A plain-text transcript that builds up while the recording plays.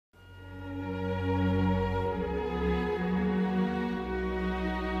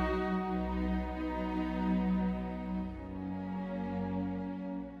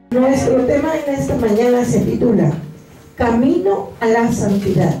Nuestro tema en esta mañana se titula Camino a la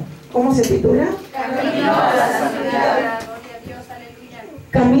Santidad. ¿Cómo se titula? Camino a la Santidad.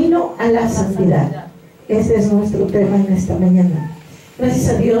 Camino a la Santidad. Ese es nuestro tema en esta mañana.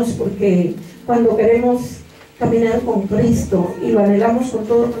 Gracias a Dios porque cuando queremos caminar con Cristo y lo anhelamos con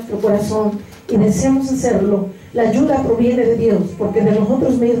todo nuestro corazón y deseamos hacerlo, la ayuda proviene de Dios, porque de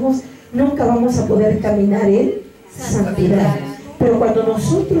nosotros mismos nunca vamos a poder caminar en santidad. Pero cuando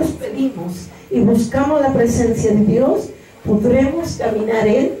nosotros pedimos y buscamos la presencia de Dios, podremos caminar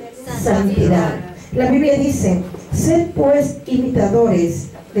en santidad. La Biblia dice: sed pues imitadores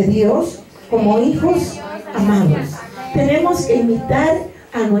de Dios como hijos amados. Tenemos que imitar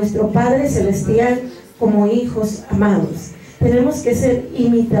a nuestro Padre Celestial como hijos amados. Tenemos que ser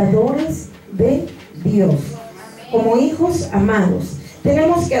imitadores de Dios como hijos amados.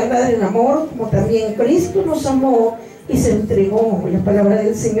 Tenemos que andar en amor como también Cristo nos amó y se entregó. La palabra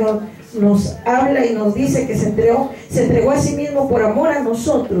del Señor nos habla y nos dice que se entregó a sí mismo por amor a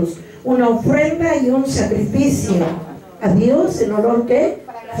nosotros, una ofrenda y un sacrificio a Dios en olor que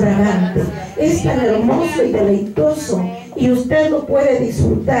fragante. Es tan hermoso y deleitoso y usted lo puede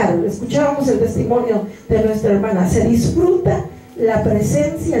disfrutar. Escuchábamos el testimonio de nuestra hermana. Se disfruta la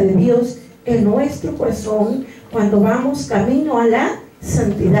presencia de Dios en nuestro corazón cuando vamos camino a la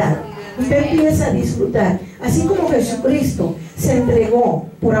santidad. Usted empieza a disfrutar, así como Jesucristo se entregó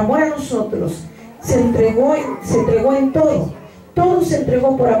por amor a nosotros, se entregó en todo se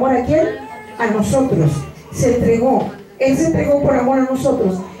entregó por amor. ¿A quién? A nosotros. Él se entregó por amor a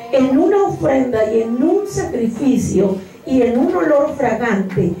nosotros en una ofrenda y en un sacrificio y en un olor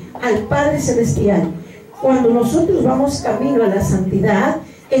fragante al Padre Celestial. Cuando nosotros vamos camino a la santidad,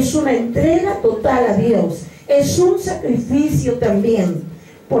 es una entrega total a Dios, es un sacrificio también.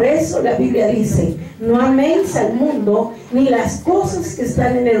 Por eso la Biblia dice: no améis al mundo ni las cosas que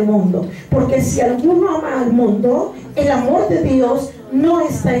están en el mundo, porque si alguno ama al mundo, el amor de Dios no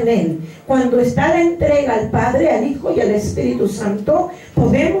está en él. Cuando está la entrega al Padre, al Hijo y al Espíritu Santo,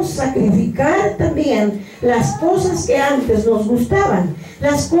 podemos sacrificar también las cosas que antes nos gustaban,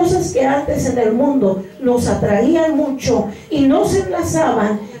 las cosas que antes en el mundo nos atraían mucho y nos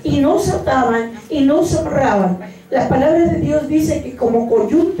enlazaban y nos ataban y nos amarraban. La palabra de Dios dice que como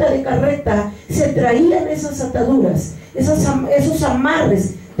coyunta de carreta se traían esas ataduras, esos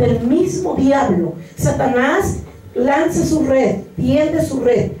amarres del mismo diablo. Satanás lanza su red, tiende su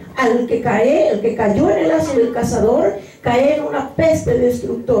red. El que cayó en el lazo del cazador, cae en una peste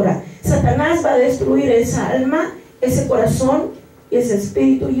destructora. Satanás va a destruir esa alma, ese corazón, ese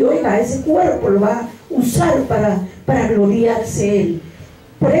espíritu y ese cuerpo lo va a usar para gloriarse él.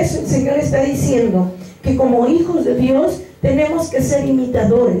 Por eso el Señor está diciendo que como hijos de Dios tenemos que ser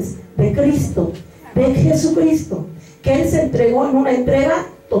imitadores de Cristo, de Jesucristo, que Él se entregó en una entrega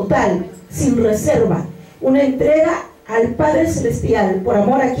total, sin reserva, una entrega al Padre Celestial. ¿Por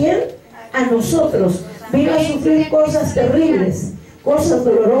amor a quién? A nosotros. Vino a sufrir cosas terribles, cosas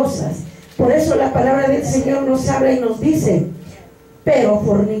dolorosas. Por eso la palabra del Señor nos habla y nos dice: pero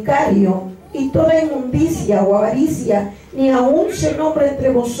fornicario y toda inmundicia o avaricia ni aún se nombra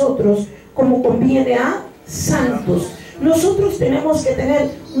entre vosotros como conviene a santos. Nosotros tenemos que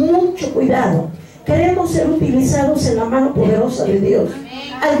tener mucho cuidado. Queremos ser utilizados en la mano poderosa de Dios.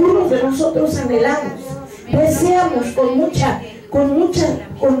 Algunos de nosotros anhelamos, deseamos con mucha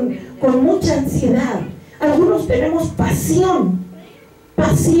ansiedad. Algunos tenemos pasión,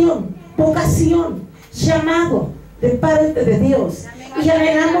 vocación, llamado de parte de Dios y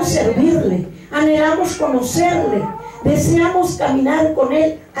anhelamos servirle, anhelamos conocerle, deseamos caminar con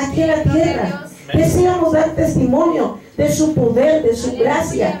Él aquí en la tierra, deseamos dar testimonio de su poder, de su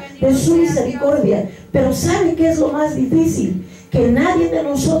gracia, de su misericordia. Pero ¿sabe qué es lo más difícil? Que nadie de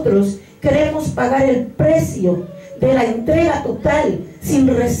nosotros queremos pagar el precio de la entrega total, sin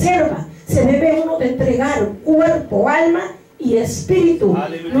reserva. Se debe uno de entregar cuerpo, alma y espíritu.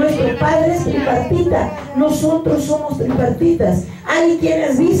 Aleluya. Nuestro Padre es tripartita, nosotros somos tripartitas. Hay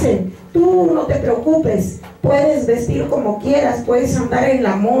quienes dicen: tú no te preocupes, puedes vestir como quieras, puedes andar en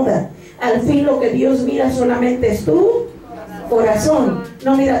la moda. Al fin lo que Dios mira solamente es tu corazón,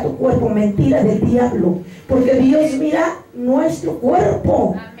 no mira tu cuerpo. Mentira del diablo, porque Dios mira nuestro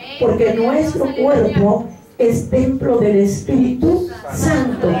cuerpo, porque nuestro cuerpo es templo del Espíritu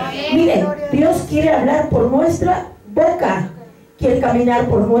Santo. Mire, Dios quiere hablar por nuestra boca, quiere caminar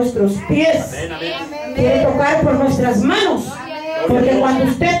por nuestros pies, quiere tocar por nuestras manos, porque cuando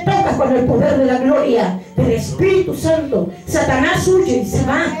usted toca con el poder de la gloria del Espíritu Santo, Satanás huye y se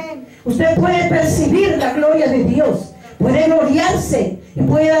va. Usted puede percibir la gloria de Dios, puede gloriarse y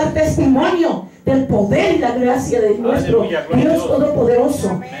puede dar testimonio del poder y la gracia de nuestro Dios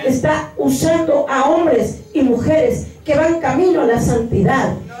Todopoderoso. Está usando a hombres y mujeres que van camino a la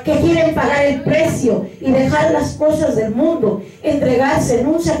santidad, que quieren pagar el precio y dejar las cosas del mundo, entregarse en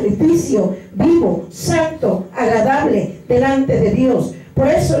un sacrificio vivo, santo, agradable delante de Dios. Por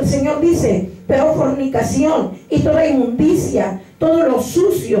eso el Señor dice: pero fornicación y toda inmundicia, todo lo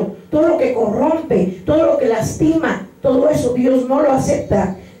sucio, todo lo que corrompe, todo lo que lastima, todo eso Dios no lo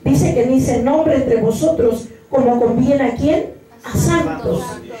acepta. Dice que ni se nombre entre vosotros como conviene a quién, a santos.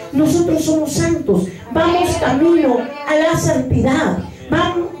 Nosotros somos santos, vamos camino a la santidad,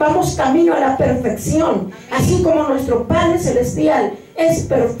 vamos camino a la perfección, así como nuestro Padre Celestial es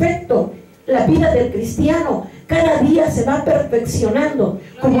perfecto. La vida del cristiano cada día se va perfeccionando,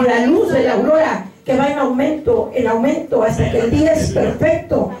 como la luz de la aurora que va en aumento hasta que el día es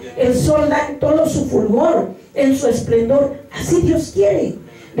perfecto. El sol da en todo su fulgor, en su esplendor. Así Dios quiere.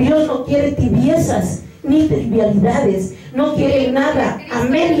 Dios no quiere tibiezas ni trivialidades, no quiere nada a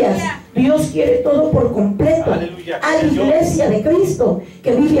medias. Dios quiere todo por completo. Hay iglesia de Cristo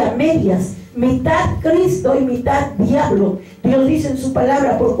que vive a medias, mitad Cristo y mitad diablo. Dios dice en su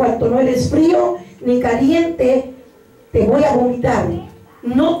palabra: por cuanto no eres frío ni caliente, te voy a vomitar,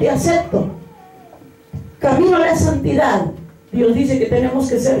 no te acepto. Camino a la santidad. Dios dice que tenemos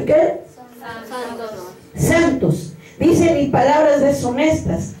que ser ¿qué? Santos. Dice: ni palabras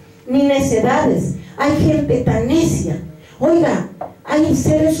deshonestas, ni necedades. Hay gente tan necia. Oiga, hay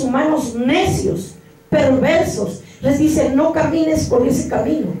seres humanos necios, perversos. Les dicen: no camines por ese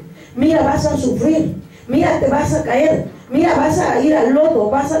camino. Mira, vas a sufrir. Mira, te vas a caer. Mira, vas a ir al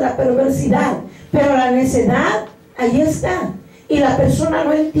lodo, vas a la perversidad. Pero la necedad, ahí está. Y la persona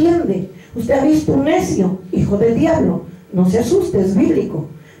no entiende. Usted ha visto un necio, hijo del diablo. No se asuste, es bíblico.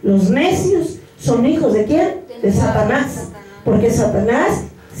 Los necios son hijos ¿de quién? De Satanás. Porque Satanás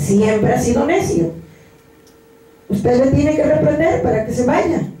siempre ha sido necio. Usted le tiene que reprender para que se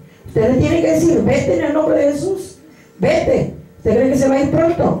vaya. Usted le tiene que decir: vete en el nombre de Jesús, vete. ¿Usted cree que se va a ir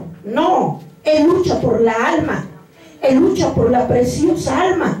pronto? No. Él lucha por la alma. Él lucha por la preciosa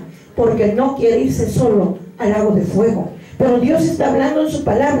alma, porque no quiere irse solo al lago de fuego. Pero Dios está hablando en su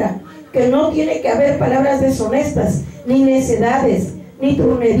palabra que no tiene que haber palabras deshonestas, ni necedades, ni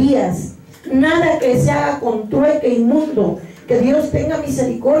trunerías, nada que se haga con trueque inmundo. Que Dios tenga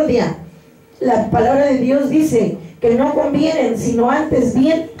misericordia. La palabra de Dios dice que no convienen, sino antes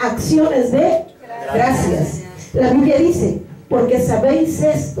bien acciones de gracias. La Biblia dice: porque sabéis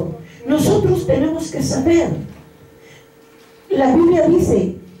esto. Nosotros tenemos que saber. La Biblia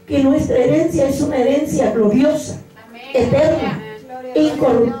dice que nuestra herencia es una herencia gloriosa, eterna,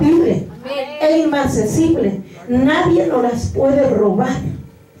 incorruptible e inmarcesible. Nadie nos las puede robar.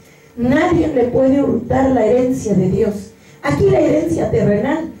 Nadie le puede hurtar la herencia de Dios. Aquí la herencia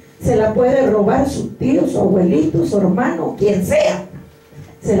terrenal se la puede robar su tío, su abuelito, su hermano, quien sea.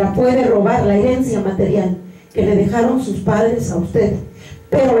 Se la puede robar la herencia material que le dejaron sus padres a usted.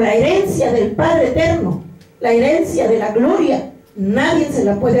 Pero la herencia del Padre Eterno, la herencia de la gloria, nadie se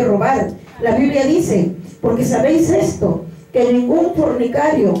la puede robar. La Biblia dice: porque sabéis esto, que ningún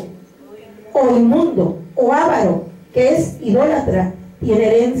fornicario o inmundo o avaro, que es idólatra, tiene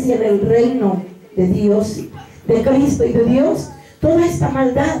herencia en el reino de Dios, de Cristo y de Dios. Toda esta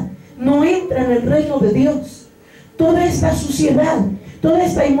maldad no entra en el reino de Dios. Toda esta suciedad, toda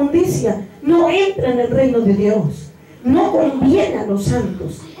esta inmundicia no entra en el reino de Dios. No conviene a los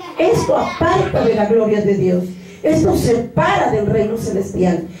santos. Esto aparta de la gloria de Dios. Esto separa del reino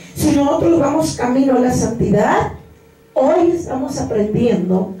celestial. Si nosotros vamos camino a la santidad, hoy estamos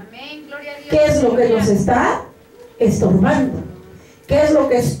aprendiendo qué es lo que nos está estorbando, qué es lo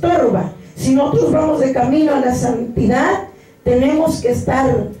que estorba. Si nosotros vamos de camino a la santidad, tenemos que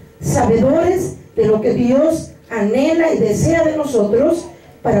estar sabedores de lo que Dios anhela y desea de nosotros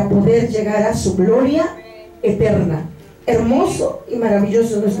para poder llegar a su gloria eterna. Hermoso y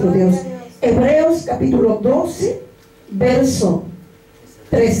maravilloso es nuestro Dios. Hebreos capítulo 12, verso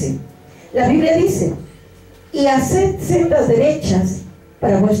 13. La Biblia dice: y haced sendas derechas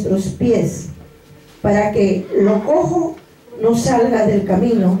para vuestros pies, para que lo cojo no salga del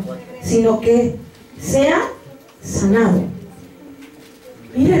camino, sino que sea sanado.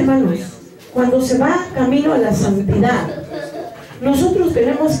 Mira, hermanos, cuando se va camino a la santidad, nosotros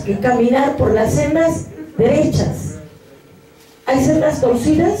tenemos que caminar por las sendas derechas. ¿Hay sendas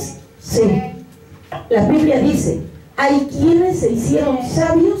torcidas? Sí. La Biblia dice: hay quienes se hicieron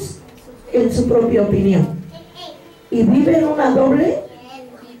sabios en su propia opinión y viven una doble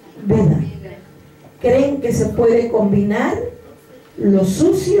vida. Creen que se puede combinar lo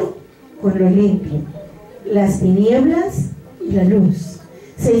sucio con lo limpio, las tinieblas y la luz.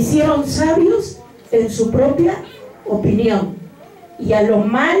 Se hicieron sabios en su propia opinión. Y a lo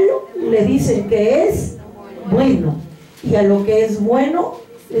malo le dicen que es bueno. Y a lo que es bueno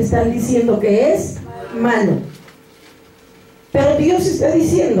le están diciendo que es malo. Pero Dios está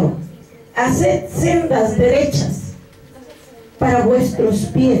diciendo: haced sendas derechas para vuestros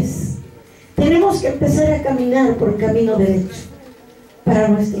pies. Tenemos que empezar a caminar por camino derecho para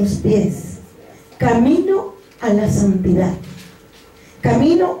nuestros pies. Camino a la santidad.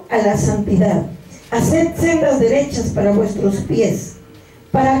 Camino a la santidad. Haced sendas derechas para vuestros pies,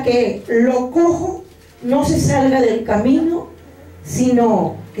 para que lo cojo no se salga del camino,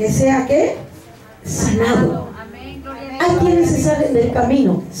 sino que sea ¿qué? Sanado. Hay quienes se salen del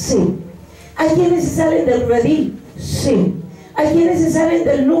camino, sí. Hay quienes se salen del redil, sí. Hay quienes se salen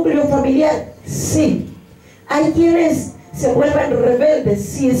del núcleo familiar, sí. Hay quienes se vuelven rebeldes,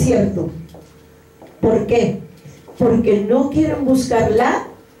 sí es cierto. ¿Por qué? Porque no quieren buscar la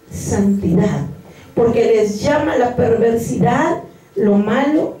santidad, porque les llama la perversidad, lo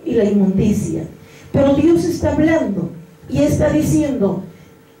malo y la inmundicia. Pero Dios está hablando y está diciendo: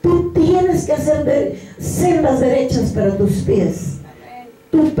 tú tienes que hacer sendas derechas para tus pies.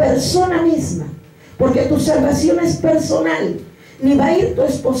 Tu persona misma, porque tu salvación es personal. Ni va a ir tu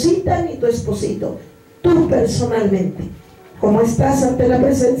esposita ni tu esposito. Tú personalmente, ¿cómo estás ante la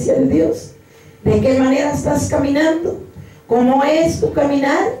presencia de Dios? ¿De qué manera estás caminando? ¿Cómo es tu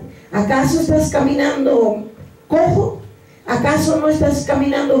caminar? ¿Acaso estás caminando cojo? ¿Acaso no estás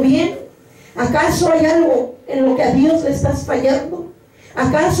caminando bien? ¿Acaso hay algo en lo que a Dios le estás fallando?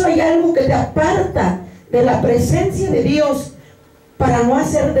 ¿Acaso hay algo que te aparta de la presencia de Dios para no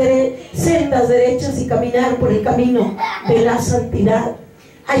hacer sendas derechas y caminar por el camino de la santidad?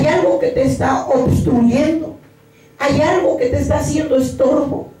 ¿Hay algo que te está obstruyendo? ¿Hay algo que te está haciendo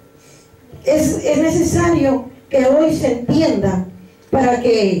estorbo? Es necesario que hoy se entienda para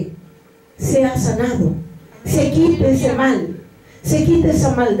que sea sanado, se quite ese mal, se quite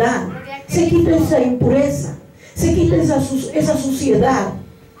esa maldad, se quite esa impureza, se quite esa suciedad.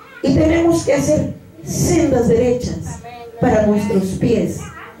 Y tenemos que hacer sendas derechas para nuestros pies,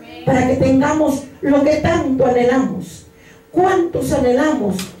 para que tengamos lo que tanto anhelamos. ¿Cuántos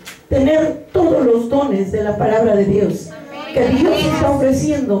anhelamos tener todos los dones de la palabra de Dios que Dios está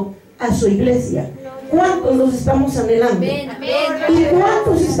ofreciendo a su iglesia? ¿Cuántos los estamos anhelando? ¿Y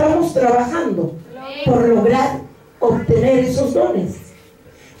cuántos estamos trabajando por lograr obtener esos dones?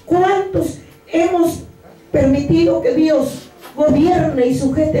 ¿Cuántos hemos permitido que Dios gobierne y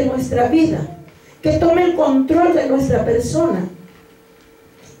sujete nuestra vida, que tome el control de nuestra persona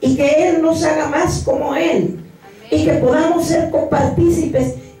y que Él nos haga más como Él, y que podamos ser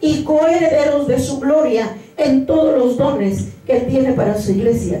copartícipes y coherederos de su gloria en todos los dones que Él tiene para su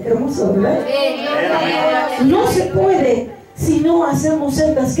iglesia? Qué hermoso, ¿verdad? No se puede si no hacemos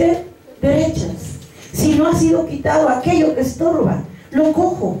sendas ¿qué? Derechas, si no ha sido quitado aquello que estorba, lo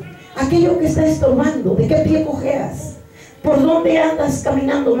cojo, aquello que está estorbando. ¿De qué pie cojeas? ¿Por dónde andas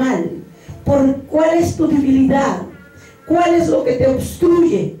caminando mal? ¿Por cuál es tu debilidad? ¿Cuál es lo que te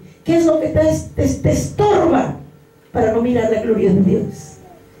obstruye? ¿Qué es lo que te estorba para no mirar la gloria de Dios?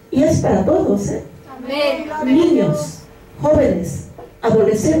 Y es para todos, ¿eh? Niños, jóvenes,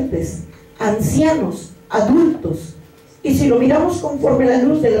 adolescentes, ancianos, adultos. Y si lo miramos conforme a la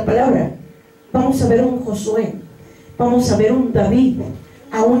luz de la palabra, vamos a ver un Josué, vamos a ver un David,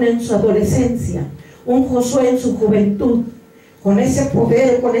 aún en su adolescencia, un Josué en su juventud, con ese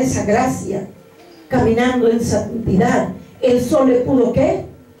poder, con esa gracia, caminando en santidad. Él solo le pudo ¿qué?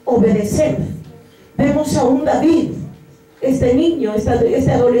 Obedecer. Vemos a un David, este niño,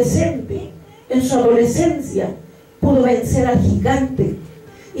 este adolescente, en su adolescencia pudo vencer al gigante.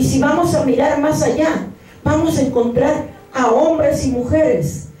 Y si vamos a mirar más allá, vamos a encontrar a hombres y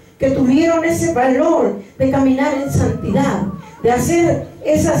mujeres que tuvieron ese valor de caminar en santidad, de hacer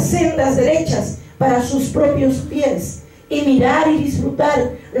esas sendas derechas para sus propios pies y mirar y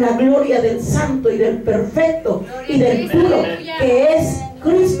disfrutar la gloria del santo y del perfecto y del puro, que es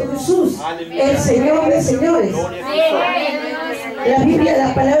Cristo Jesús, el Señor de señores. La Biblia,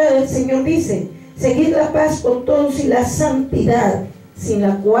 la palabra del Señor dice: seguid la paz con todos y la santidad, sin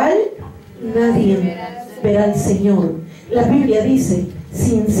la cual nadie verá al Señor. La Biblia dice: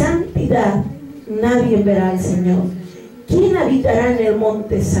 sin santidad nadie verá al Señor. ¿Quién habitará en el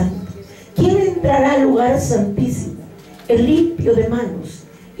monte santo? ¿Quién entrará al lugar santísimo? El limpio de manos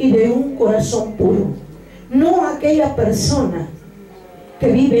y de un corazón puro, no aquella persona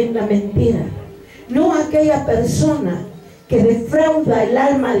que vive en la mentira, no aquella persona que defrauda el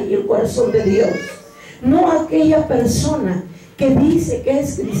alma y el corazón de Dios, no aquella persona que dice que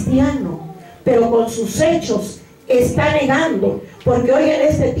es cristiano, pero con sus hechos está negando, porque hoy en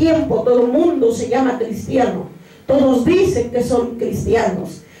este tiempo todo el mundo se llama cristiano, todos dicen que son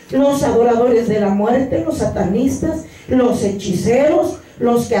cristianos, los adoradores de la muerte, los satanistas, los hechiceros,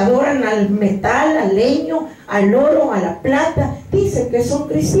 los que adoran al metal, al leño, al oro, a la plata, dicen que son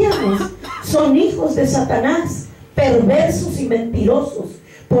cristianos, son hijos de Satanás, perversos y mentirosos,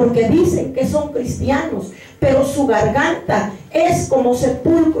 porque dicen que son cristianos, pero su garganta es como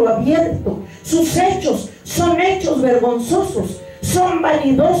sepulcro abierto, sus hechos son hechos vergonzosos, son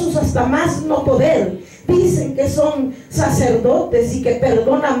vanidosos hasta más no poder, dicen que son sacerdotes y que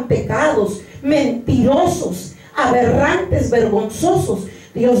perdonan pecados, mentirosos, aberrantes, vergonzosos.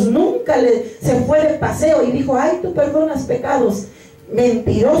 Dios nunca se fue de paseo y dijo, ay, tú perdonas pecados.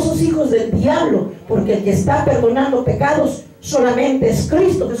 Mentirosos hijos del diablo, porque el que está perdonando pecados solamente es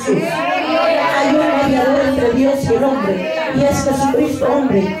Cristo Jesús. Hay un mediador entre Dios y el hombre, y es Jesucristo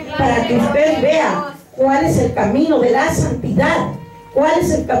hombre, para que usted vea cuál es el camino de la santidad. ¿Cuál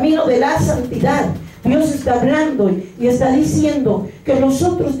es el camino de la santidad? Dios está hablando y está diciendo que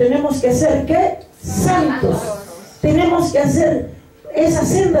nosotros tenemos que ser, ¿qué? Santos. Tenemos que hacer esas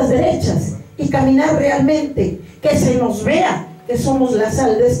sendas derechas y caminar realmente, que se nos vea que somos la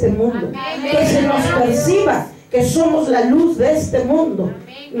sal de este mundo, que se nos perciba que somos la luz de este mundo.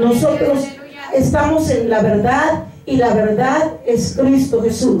 Nosotros estamos en la verdad y la verdad es Cristo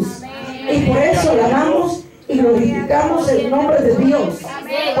Jesús, y por eso alabamos y glorificamos el nombre de Dios,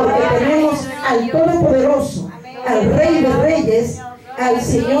 porque tenemos al Todopoderoso, al Rey de Reyes, al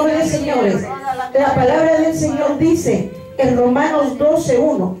Señor de Señores. La palabra del Señor dice en Romanos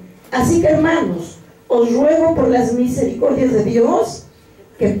 12:1, así que hermanos, os ruego por las misericordias de Dios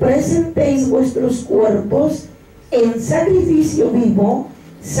que presentéis vuestros cuerpos en sacrificio vivo,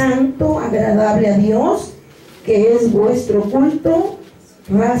 santo, agradable a Dios, que es vuestro culto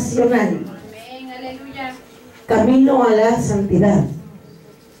racional. Amén, aleluya. Camino a la santidad.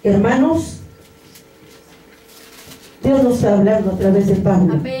 Hermanos, Dios nos está hablando a través de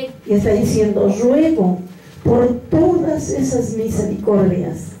Pablo. Amén. Y está diciendo, os ruego por todas esas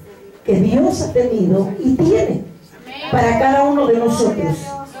misericordias que Dios ha tenido y tiene para cada uno de nosotros,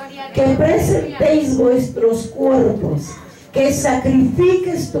 que presentéis vuestros cuerpos, que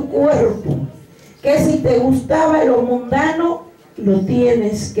sacrifiques tu cuerpo, que si te gustaba lo mundano, lo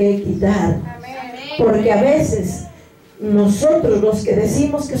tienes que quitar. Porque a veces nosotros, los que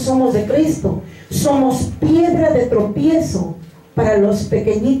decimos que somos de Cristo, somos piedra de tropiezo para los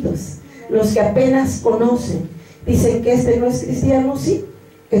pequeñitos, los que apenas conocen. Dicen que este no es cristiano, sí.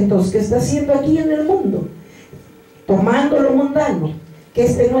 Entonces, ¿qué está haciendo aquí en el mundo? Tomando lo mundano. Que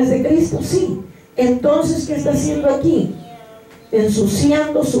este no es de Cristo, sí. Entonces, ¿qué está haciendo aquí?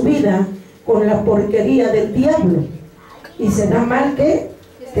 Ensuciando su vida con la porquería del diablo. Y se da mal, ¿qué?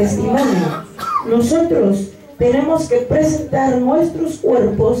 Testimonio. Nosotros tenemos que presentar nuestros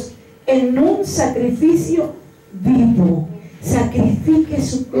cuerpos en un sacrificio vivo. Sacrifique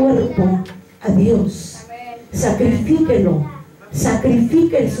su cuerpo a Dios. Sacrifíquelo.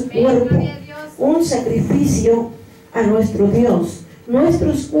 Sacrifique su cuerpo. Un sacrificio a nuestro Dios.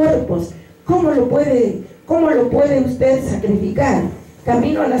 Nuestros cuerpos. ¿Cómo lo puede usted sacrificar?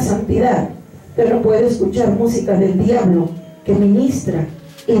 Camino a la santidad. Usted no puede escuchar música del diablo que ministra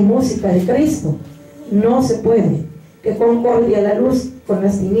y música de Cristo. No se puede. Que concordia la luz con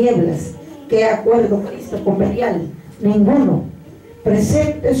las tinieblas. Que acuerdo Cristo con Belial. Ninguno.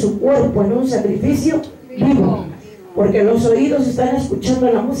 Presente su cuerpo en un sacrificio vivo, porque los oídos están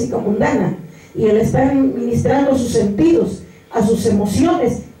escuchando la música mundana y él está ministrando a sus sentidos, a sus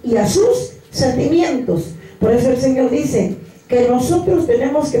emociones y a sus sentimientos. Por eso el Señor dice que nosotros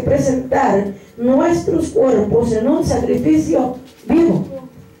tenemos que presentar nuestros cuerpos en un sacrificio vivo.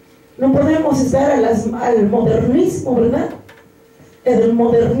 No podemos estar al modernismo, ¿verdad? El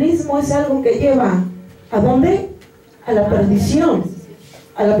modernismo es algo que lleva ¿a dónde? A la perdición.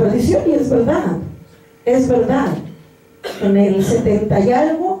 A la perdición, y es verdad. Es verdad. En el 70 y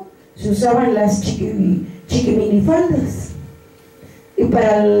algo se usaban las chiquiminifaldas. Y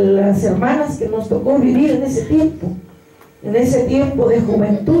para las hermanas que nos tocó vivir en ese tiempo de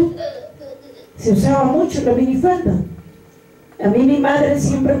juventud, se usaba mucho la minifalda. A mí mi madre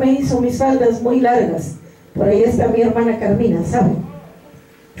siempre me hizo mis faldas muy largas. Por ahí está mi hermana Carmina, ¿saben?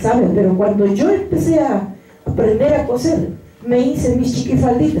 Pero cuando yo empecé a aprender a coser, me hice mis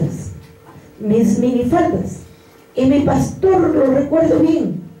chiquifalditas, mis minifaldas. Y mi pastor, lo recuerdo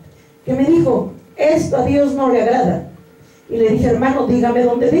bien, que me dijo, esto a Dios no le agrada. Y le dije, hermano, dígame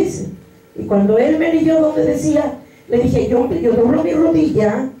dónde dice. Y cuando él me leyó donde decía, le dije, yo doblo mi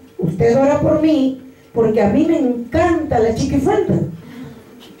rodilla, usted ora por mí, porque a mí me encanta la chiquifalda.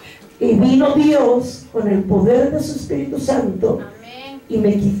 Y vino Dios con el poder de su Espíritu Santo y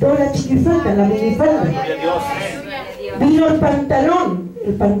me quitó la chiquifalda, la minifalda. Vino el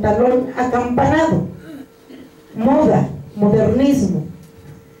pantalón acampanado, moda, modernismo.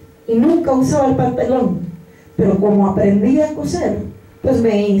 Y nunca usaba el pantalón, pero como aprendí a coser, pues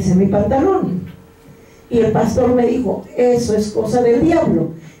me hice mi pantalón. Y el pastor me dijo, eso es cosa del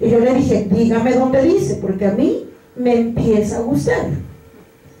diablo. Y yo le dije, dígame dónde dice, porque a mí me empieza a gustar.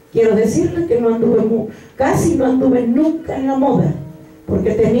 Quiero decirle que casi no anduve nunca en la moda,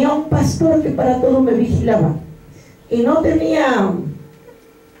 porque tenía un pastor que para todo me vigilaba. Y no tenía,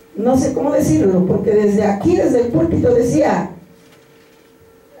 no sé cómo decirlo, porque desde aquí, desde el púlpito decía,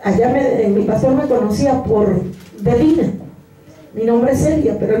 mi pastor me conocía por Delina. Mi nombre es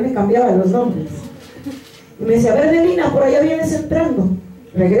Elia, pero él me cambiaba los nombres. Y me decía, a ver, Delina, por allá vienes entrando,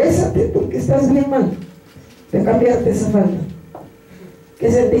 regrésate porque estás bien mal de cambiarte esa falda.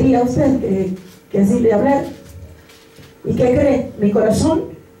 ¿Qué sentiría usted que así le hablar? ¿Y qué cree? Mi corazón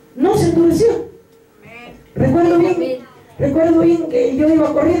no se endureció. Recuerdo bien que yo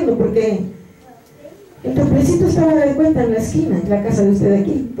iba corriendo porque el templecito estaba de cuenta en la esquina, en la casa de usted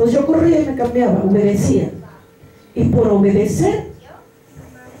aquí. Entonces yo corría y me cambiaba, obedecía. Y por obedecer,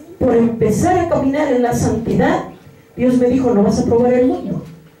 por empezar a caminar en la santidad, Dios me dijo, no vas a probar el mundo,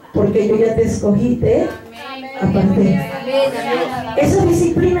 porque yo ya te escogí, te aparté. Esa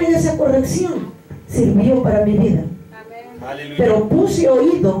disciplina y esa corrección sirvió para mi vida. Pero puse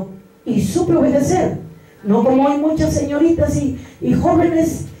oído y supe obedecer. No como hay muchas señoritas y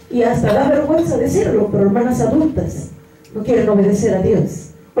jóvenes, y hasta da vergüenza decirlo, pero hermanas adultas no quieren obedecer a Dios.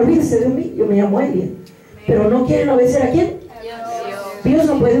 Olvídese de mí, yo me llamo Elia, pero no quieren obedecer a ¿quién? Dios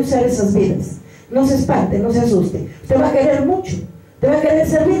no puede usar esas vidas. No se espante, no se asuste. Usted va a querer mucho, usted va a querer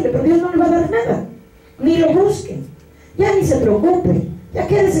servirle, pero Dios no le va a dar nada. Ni lo busque, ya ni se preocupe, ya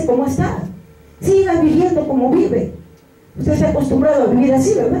quédese como está, siga viviendo como vive. Usted está acostumbrado a vivir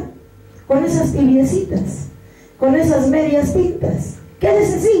así, ¿verdad? Con esas tibiecitas, con esas medias tintas.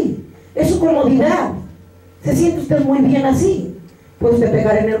 Quédese así, es su comodidad. Se siente usted muy bien así. Puede usted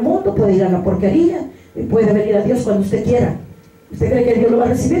pecar en el mundo, puede ir a la porquería y puede venir a Dios cuando usted quiera. ¿Usted cree que Dios lo va a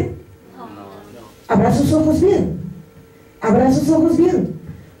recibir? Abra sus ojos bien, abra sus ojos bien,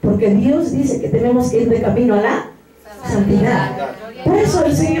 porque Dios dice que tenemos que ir de camino a la santidad. Por eso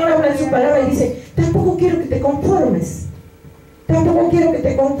el Señor habla en su palabra y dice, tampoco quiero que te conformes, tampoco quiero que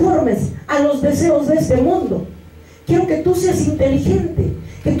te conformes a los deseos de este mundo. Quiero que tú seas inteligente,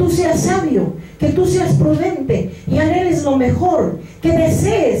 que tú seas sabio, que tú seas prudente y anheles lo mejor, que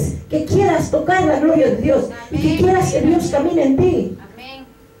desees, que quieras tocar la gloria de Dios y que quieras que Dios camine en ti.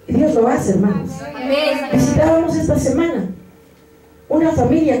 Y Dios lo hace, hermanos. Visitábamos esta semana una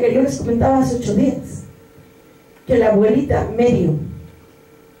familia que yo les comentaba hace 8 días, que la abuelita medio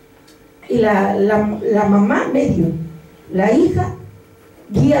y la mamá medio, la hija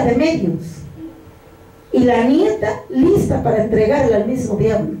guía de medios y la nieta lista para entregarla al mismo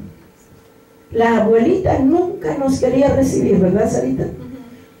diablo. La abuelita nunca nos quería recibir, ¿verdad, Sarita?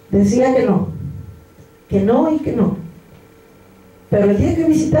 Decía que no y que no. Pero el día que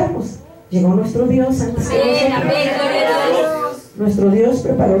visitamos, llegó nuestro Dios antes que nosotros. Nuestro Dios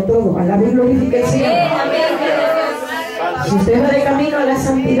preparó todo. Alaba y glorifica al Señor. Si usted va de camino a la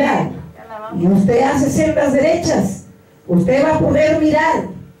santidad y usted hace sendas derechas, usted va a poder mirar.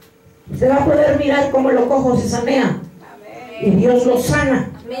 Usted va a poder mirar cómo lo cojo se sanea. Y Dios lo sana.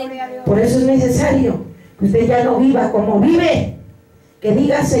 Por eso es necesario que usted ya no viva como vive. Que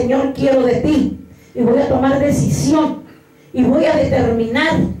diga, Señor, quiero de ti. Y voy a tomar decisión. Y voy a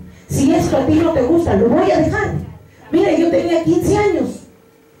determinar. Si esto a ti no te gusta, lo voy a dejar. Mire, yo tenía 15 años.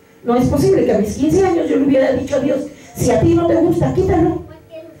 No es posible que a mis 15 años yo le hubiera dicho a Dios, si a ti no te gusta, quítalo.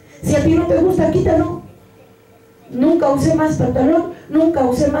 Si a ti no te gusta, quítalo. Nunca usé más pantalón, nunca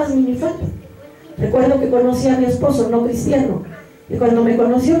usé más minifalda. Recuerdo que conocí a mi esposo, no cristiano, y cuando me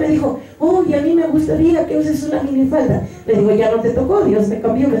conoció me dijo, oye, a mí me gustaría que uses una minifalda. Le digo, ya no te tocó, Dios me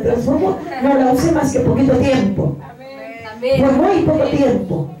cambió, me transformó. No la usé más que poquito tiempo. Por muy poco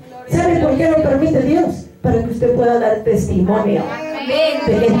tiempo. ¿Sabe por qué lo permite Dios? Para que usted pueda dar testimonio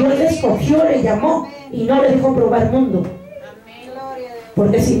de que Dios le escogió, le llamó y no le dejó probar mundo.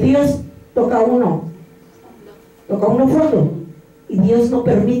 Porque si Dios toca a uno fondo, y Dios no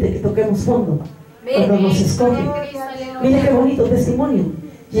permite que toquemos fondo cuando nos escoge. Mire qué bonito testimonio.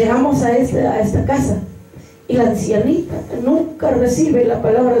 Llegamos a esta casa y la ancianita nunca recibe la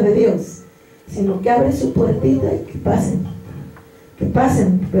palabra de Dios, sino que abre su puertita y que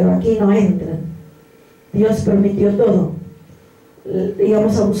pasen, pero aquí no entran. Dios permitió todo.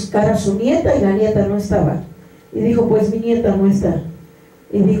 Íbamos a buscar a su nieta y la nieta no estaba. Y dijo, pues mi nieta no está.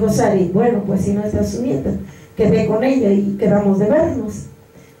 Y dijo Sari, bueno, pues si no está su nieta, quedé con ella y quedamos de vernos.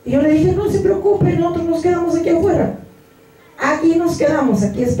 Y yo le dije, no se preocupe, nosotros nos quedamos aquí afuera. Aquí nos quedamos,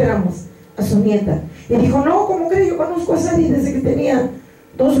 aquí esperamos a su nieta. Y dijo, no, ¿cómo cree? Yo conozco a Sari desde que tenía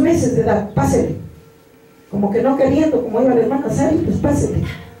 2 meses de edad, pásele. Como que no queriendo, como iba la hermana Sari, pues pásele.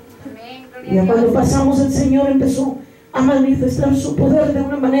 Y ya cuando pasamos, el Señor empezó a manifestar su poder de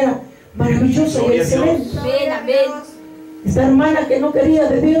una manera maravillosa y excelente. Esta hermana que no quería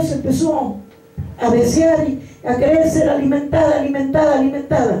de Dios empezó a desear y a querer ser alimentada, alimentada,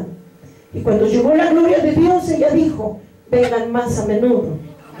 alimentada. Y cuando llegó la gloria de Dios, ella dijo, vengan más a menudo,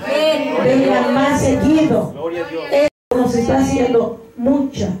 vengan más seguido. Esto nos está haciendo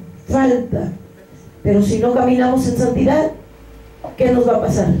mucha falta. Pero si no caminamos en santidad, ¿qué nos va a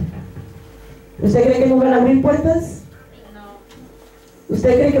pasar? ¿Usted cree que nos van a abrir puertas?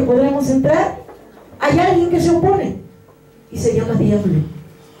 ¿Usted cree que podremos entrar? Hay alguien que se opone y se llama diablo.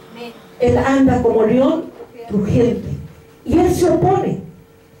 Él anda como león rugiente y él se opone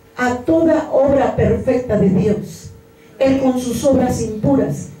a toda obra perfecta de Dios. Él con sus obras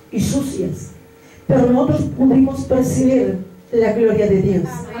impuras y sucias. Pero nosotros pudimos percibir la gloria de Dios.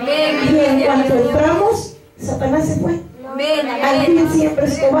 Y en cuanto entramos, Satanás se fue. Al fin siempre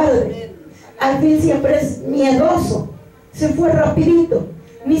es cobarde. Al fin siempre es miedoso. Se fue rapidito.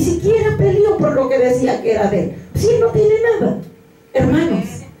 Ni siquiera peleó por lo que decía que era de él. Si no tiene nada. Hermanos,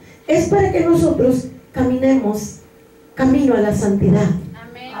 es para que nosotros caminemos camino a la santidad.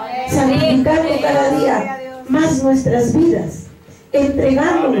 Santificando cada día más nuestras vidas.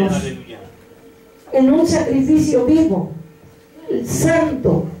 Entregándonos en un sacrificio vivo,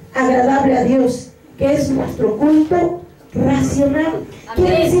 santo, agradable a Dios, que es nuestro culto racional.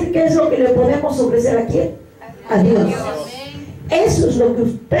 Quiere decir que es lo que le podemos ofrecer a quién? A Dios. Eso es lo que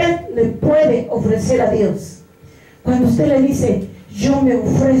usted le puede ofrecer a Dios. Cuando usted le dice, yo me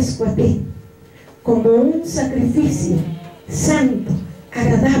ofrezco a ti como un sacrificio santo,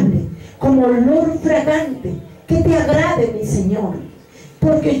 agradable, como olor fragante, que te agrade, mi Señor,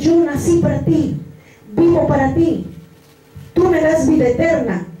 porque yo nací para ti, vivo para ti. Tú me das vida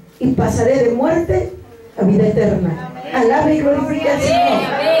eterna y pasaré de muerte a vida eterna. Alabe y glorifique al Señor.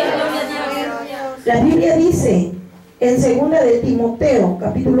 La Biblia dice en 2 de Timoteo,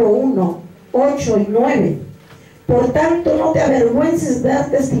 capítulo 1, 8 y 9, por tanto no te avergüences de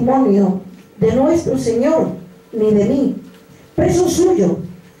dar testimonio de nuestro Señor, ni de mí, preso suyo,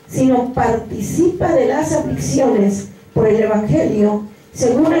 sino participa de las aflicciones por el Evangelio,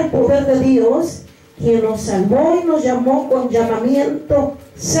 según el poder de Dios, quien nos salvó y nos llamó con llamamiento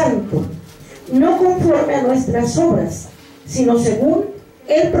santo, no conforme a nuestras obras, sino según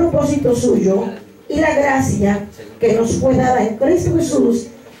el propósito suyo y la gracia que nos fue dada en Cristo Jesús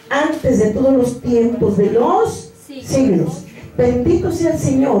antes de todos los tiempos de los siglos. Bendito sea el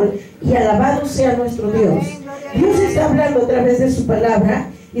Señor y alabado sea nuestro Dios. Dios está hablando a través de su palabra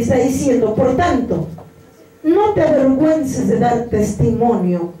y está diciendo, por tanto, no te avergüences de dar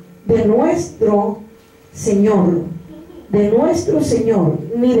testimonio de nuestro Señor,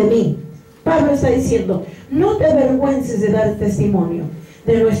 ni de mí. Pablo está diciendo, no te avergüences de dar testimonio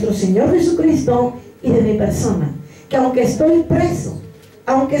de nuestro Señor Jesucristo y de mi persona, que aunque estoy preso,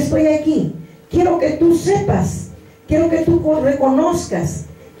 aunque estoy aquí, quiero que tú sepas, quiero que tú reconozcas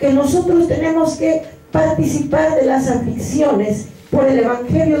que nosotros tenemos que participar de las aflicciones por el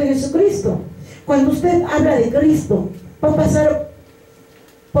Evangelio de Jesucristo. Cuando usted habla de Cristo, va a pasar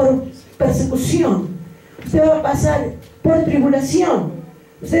por persecución, usted va a pasar por tribulación,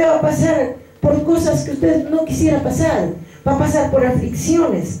 usted va a pasar por cosas que usted no quisiera pasar, va a pasar por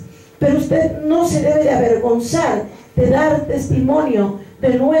aflicciones, pero usted no se debe de avergonzar de dar testimonio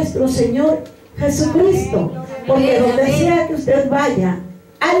de nuestro Señor Jesucristo, porque donde sea que usted vaya,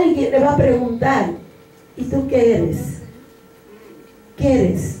 alguien le va a preguntar, ¿y tú qué eres? ¿Qué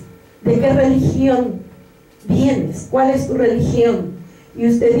eres? ¿De qué religión vienes? ¿Cuál es tu religión? Y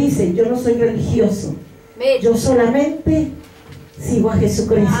usted dice, yo no soy religioso, yo solamente sigo a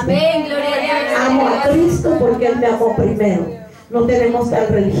Jesucristo. Amo a Cristo porque Él me amó primero. No tenemos tal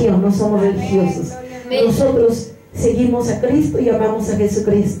religión, no somos religiosos. Nosotros seguimos a Cristo y amamos a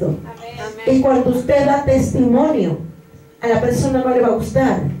Jesucristo. Y cuando usted da testimonio, a la persona no le va a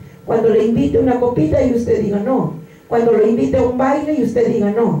gustar. Cuando le invite una copita y usted diga no. Cuando lo invite a un baile y usted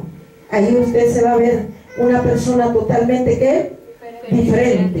diga no. Ahí usted se va a ver una persona totalmente ¿qué?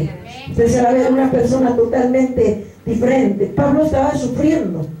 Diferente. Usted se va a ver una persona totalmente diferente. Pablo estaba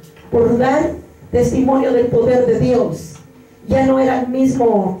sufriendo por dar testimonio del poder de Dios. Ya no era el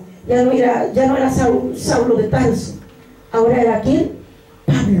mismo, ya no era Saulo de Tarso. Ahora era ¿quién?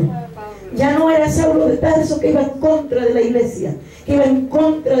 Pablo. Ya no era Saulo de Tarso que iba en contra de la iglesia, que iba en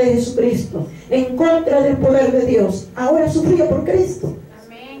contra de Jesucristo, en contra del poder de Dios. Ahora sufría por Cristo.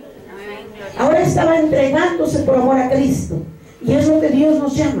 Ahora estaba entregándose por amor a Cristo. Y es lo que Dios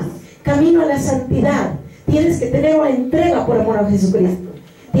nos llama. Camino a la santidad. Tienes que tener una entrega por amor a Jesucristo.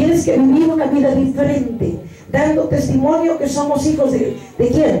 Tienes que vivir una vida diferente, dando testimonio que somos hijos ¿de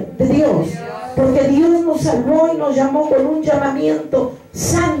quién? De Dios. Porque Dios nos salvó y nos llamó con un llamamiento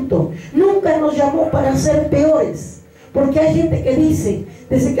santo. Nunca nos llamó para ser peores. Porque hay gente que dice,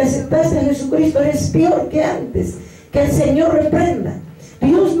 desde que aceptaste a Jesucristo eres peor que antes. Que el Señor reprenda.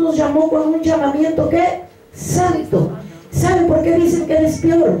 Dios nos llamó con un llamamiento que santo. ¿Saben por qué dicen que eres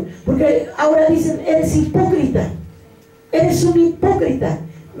peor? Porque ahora dicen, eres hipócrita. Eres un hipócrita.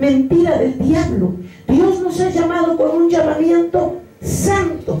 Mentira del diablo. Dios nos ha llamado con un llamamiento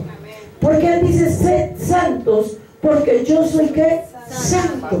santo. Porque Él dice, sed santos, porque yo soy ¿qué?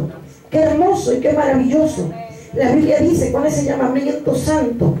 Santo. Qué hermoso y qué maravilloso. La Biblia dice con ese llamamiento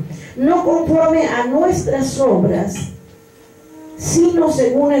santo, no conforme a nuestras obras, sino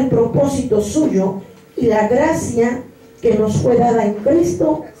según el propósito suyo y la gracia que nos fue dada en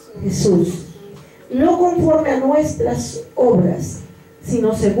Cristo Jesús. No conforme a nuestras obras,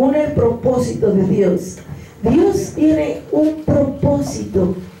 sino según el propósito de Dios. Dios tiene un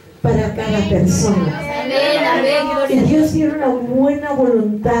propósito para cada persona. Y Dios tiene una buena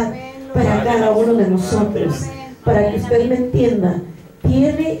voluntad para cada uno de nosotros. Para que usted me entienda,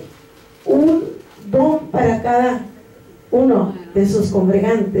 tiene un don para cada uno de sus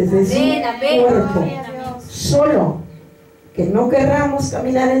congregantes, de su cuerpo. Solo que no querramos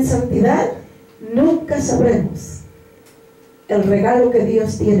caminar en santidad, nunca sabremos el regalo que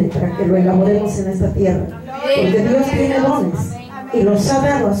Dios tiene para que lo elaboremos en esta tierra. Porque Dios tiene dones y los ha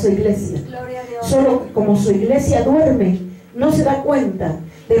dado a su iglesia. Solo que como su iglesia duerme, no se da cuenta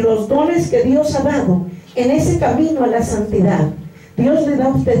de los dones que Dios ha dado en ese camino a la santidad. Dios le da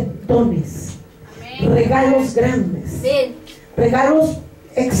a usted dones, regalos grandes, regalos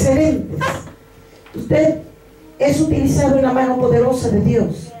excelentes. Usted es utilizado en la mano poderosa de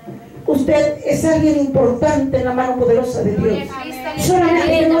Dios. Usted es alguien importante en la mano poderosa de Dios.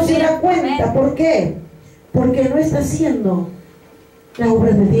 Solamente que no se da cuenta. ¿Por qué? Porque no está haciendo la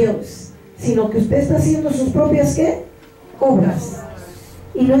obra de Dios, sino que usted está haciendo sus propias ¿qué? Obras.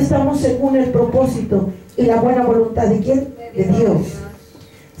 Y no estamos según el propósito y la buena voluntad de ¿quién? De Dios.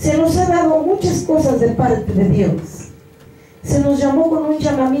 Se nos ha dado muchas cosas de parte de Dios. Se nos llamó con un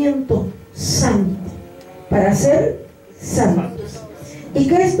llamamiento santo, para ser santos. Y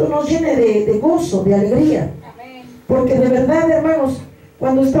que esto nos llene de gozo, de alegría. Porque de verdad, hermanos,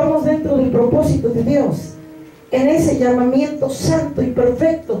 cuando estamos dentro del propósito de Dios, en ese llamamiento santo y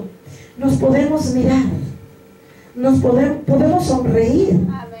perfecto, nos podemos mirar, podemos sonreír.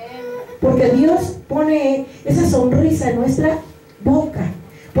 Porque Dios pone esa sonrisa en nuestra boca.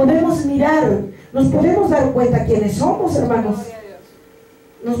 Podemos mirar, nos podemos dar cuenta quiénes somos, hermanos.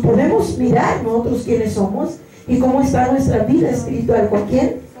 Nos podemos mirar nosotros quiénes somos y cómo está nuestra vida espiritual. ¿Con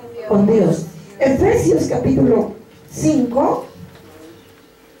quién? Con Dios. Efesios capítulo 5.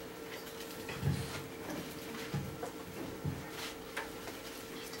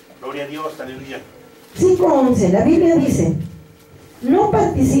 Gloria a Dios, aleluya. 5:11, la Biblia dice: no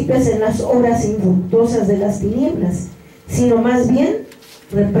participes en las obras infructuosas de las tinieblas, sino más bien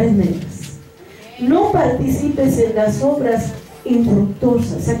repréndelas. No participes en las obras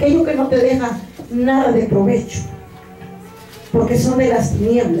infructuosas, aquello que no te deja nada de provecho, porque son de las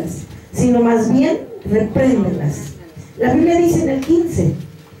tinieblas, sino más bien repréndelas. La Biblia dice en el 15: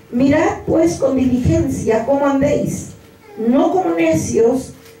 mirad pues con diligencia cómo andéis, no como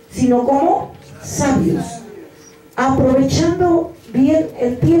necios, sino como sabios, aprovechando bien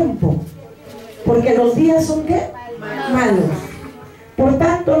el tiempo, porque los días son ¿qué? Malos. Por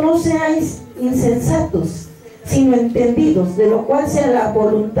tanto, no seáis insensatos, sino entendidos, de lo cual sea la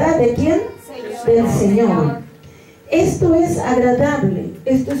voluntad de ¿quién? Del Señor. Esto es agradable,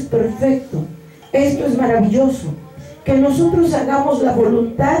 esto es perfecto, esto es maravilloso, que nosotros hagamos la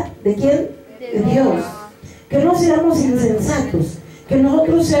voluntad de ¿quién? De Dios. Que no seamos insensatos, que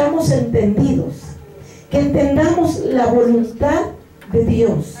nosotros seamos entendidos, que entendamos la voluntad de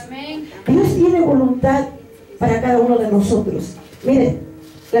Dios. Dios tiene voluntad para cada uno de nosotros. Miren,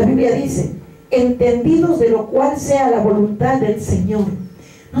 la Biblia dice: entendidos de lo cual sea la voluntad del Señor.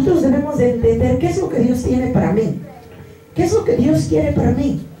 Nosotros debemos de entender qué es lo que Dios tiene para mí, qué es lo que Dios quiere para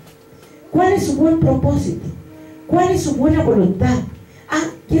mí, cuál es su buen propósito, cuál es su buena voluntad.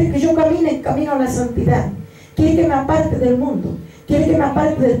 Quiere que yo camine en camino a la santidad, quiere que me aparte del mundo, quiere que me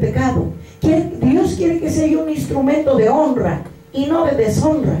aparte del pecado, Dios quiere que sea yo un instrumento de honra y no de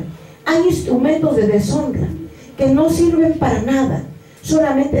deshonra. Hay instrumentos de deshonra que no sirven para nada,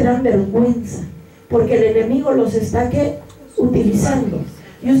 solamente dan vergüenza, porque el enemigo los está utilizando.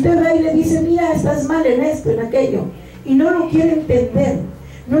 Y usted va y le dice, mira, estás mal en esto, en aquello, y no lo quiere entender,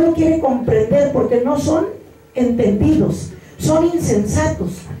 no lo quiere comprender, porque no son entendidos, son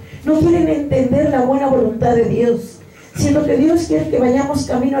insensatos, no quieren entender la buena voluntad de Dios, sino que Dios quiere que vayamos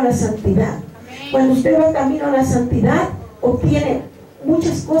camino a la santidad. Cuando usted va camino a la santidad, obtiene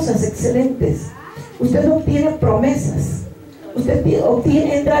muchas cosas excelentes. Usted obtiene promesas, usted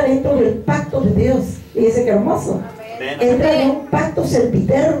entra dentro del pacto de Dios. Y dice que hermoso, entra en un pacto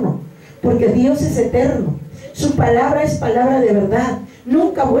sempiterno, porque Dios es eterno, su palabra es palabra de verdad,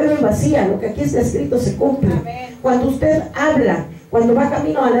 nunca vuelve vacía, lo que aquí está escrito se cumple. Cuando usted habla, cuando va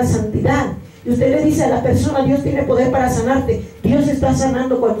camino a la santidad, y usted le dice a la persona, Dios tiene poder para sanarte, Dios está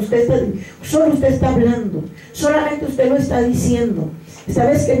sanando cuando solo usted está hablando, solamente usted lo está diciendo. Esta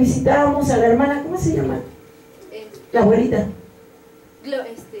vez que visitábamos a la hermana, ¿cómo se llama? La abuelita.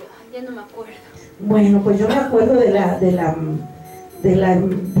 Ya no me acuerdo. Bueno, pues yo me acuerdo de la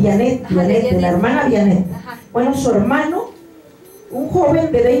Vianet, de la hermana Vianet. Bueno, su hermano, un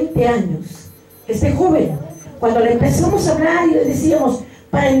joven de 20 años, este joven, cuando le empezamos a hablar y le decíamos,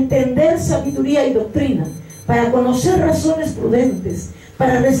 para entender sabiduría y doctrina, para conocer razones prudentes,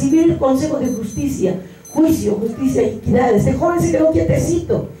 para recibir el consejo de justicia, juicio, justicia y equidad, este joven se quedó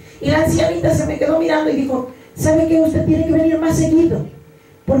quietecito, y la ancianita se me quedó mirando y dijo, ¿sabe qué? Usted tiene que venir más seguido,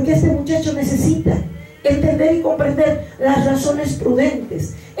 porque este muchacho necesita entender y comprender las razones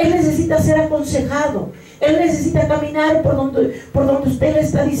prudentes. Él necesita ser aconsejado, él necesita caminar por donde usted le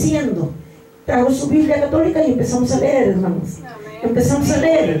está diciendo. Trajo su Biblia católica y empezamos a leer, hermanos. Empezamos a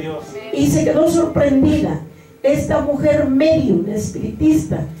leer y se quedó sorprendida. Esta mujer medium,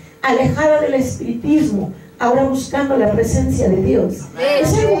 espiritista, alejada del espiritismo, ahora buscando la presencia de Dios.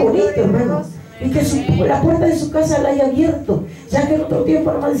 Es algo bonito, hermanos. Y que la puerta de su casa la haya abierto, ya que en otro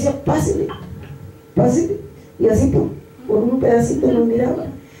tiempo nomás decía, pásele, pásele, y así por un pedacito nos miraba,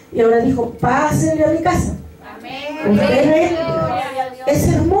 y ahora dijo, pásele a mi casa. Usted es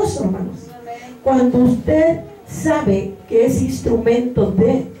hermoso, hermanos, cuando usted sabe que es instrumento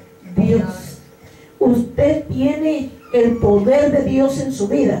de Dios. Usted tiene el poder de Dios en su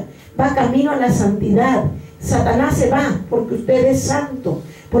vida, va camino a la santidad. Satanás se va porque usted es santo,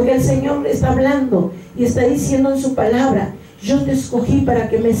 porque el Señor le está hablando y está diciendo en su palabra, yo te escogí para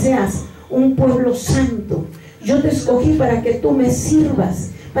que me seas un pueblo santo, yo te escogí para que tú me sirvas,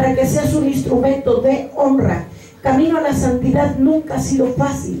 para que seas un instrumento de honra. Camino a la santidad nunca ha sido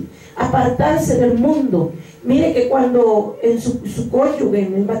fácil, apartarse del mundo. Mire que cuando en su cónyuge,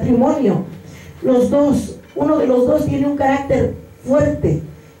 en el matrimonio, uno de los dos tiene un carácter fuerte,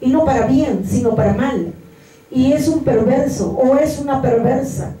 y no para bien, sino para mal, y es un perverso o es una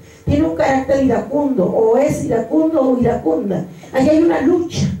perversa, tiene un carácter iracundo, o es iracundo o iracunda, ahí hay una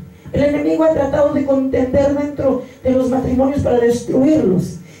lucha. El enemigo ha tratado de contender dentro de los matrimonios para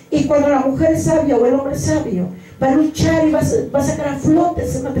destruirlos, y cuando la mujer es sabia o el hombre es sabio, va a luchar y va a sacar a flote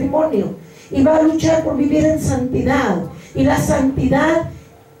ese matrimonio, y va a luchar por vivir en santidad. Y la santidad,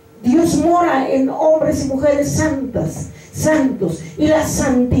 Dios mora en hombres y mujeres santos, y la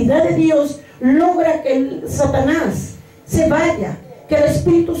santidad de Dios logra que el Satanás se vaya, que el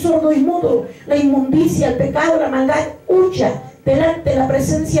espíritu sordo y mudo, la inmundicia, el pecado, la maldad huya delante de la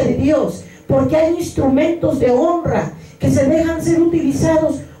presencia de Dios, porque hay instrumentos de honra que se dejan ser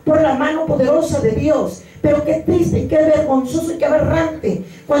utilizados por la mano poderosa de Dios. Pero qué triste y qué vergonzoso y qué aberrante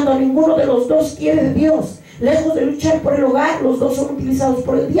cuando ninguno de los dos quiere de Dios. Lejos de luchar por el hogar, los dos son utilizados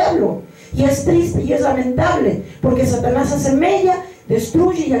por el diablo. Y es triste y es lamentable, porque Satanás hace mella,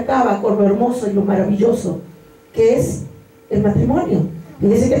 destruye y acaba con lo hermoso y lo maravilloso que es el matrimonio. Y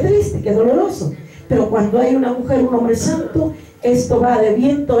dice que triste, que doloroso. Pero cuando hay una mujer, un hombre santo, esto va de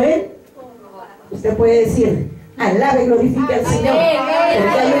viento en, usted puede decir, alabe y glorifique al Señor,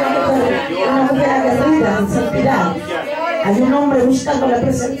 porque hay una mujer aguerrida en santidad, hay un hombre buscando la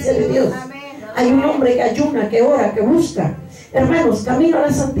presencia de Dios, hay un hombre que ayuna, que ora, que busca. Hermanos, camino a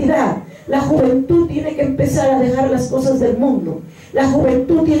la santidad. La juventud tiene que empezar a dejar las cosas del mundo. La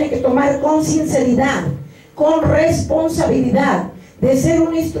juventud tiene que tomar con sinceridad, con responsabilidad, de ser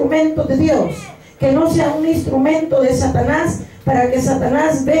un instrumento de Dios, que no sea un instrumento de Satanás, para que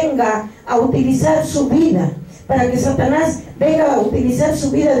Satanás venga a utilizar su vida, para que Satanás venga a utilizar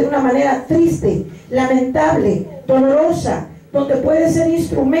su vida de una manera triste, lamentable, dolorosa, donde puede ser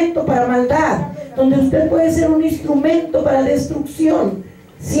instrumento para maldad, donde usted puede ser un instrumento para destrucción.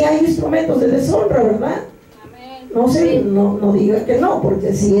 Si hay instrumentos de deshonra, ¿verdad? No sé, no diga que no,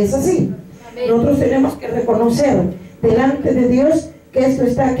 porque si es así. Nosotros tenemos que reconocer delante de Dios que esto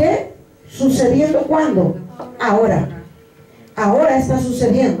está, ¿qué? sucediendo ¿cuándo? Ahora. Ahora está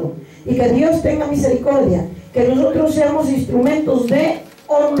sucediendo. Y que Dios tenga misericordia, que nosotros seamos instrumentos de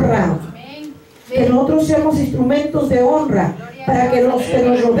honra. Que nosotros seamos instrumentos de honra, para que los que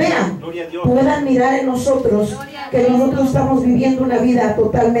nos rodean puedan mirar en nosotros que nosotros estamos viviendo una vida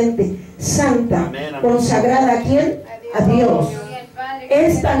totalmente santa, consagrada ¿a quién? A Dios.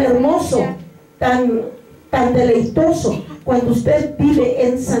 Es tan hermoso, tan deleitoso cuando usted vive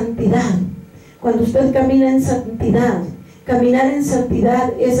en santidad, cuando usted camina en santidad. Caminar en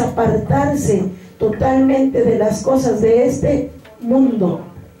santidad es apartarse totalmente de las cosas de este mundo.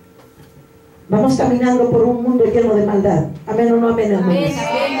 Vamos caminando por un mundo lleno de maldad. Amén o no amén, hermanos.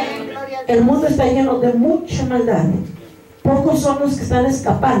 El mundo está lleno de mucha maldad. Pocos son los que están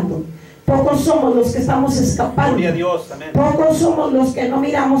escapando. Pocos somos los que estamos escapando. Pocos somos los que no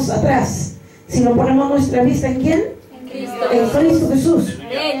miramos atrás, sino ponemos nuestra vista ¿en quién? En Cristo Jesús.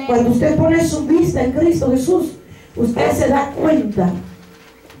 Cuando usted pone su vista en Cristo Jesús, usted se da cuenta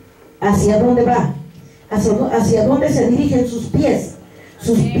hacia dónde va, hacia dónde se dirigen sus pies.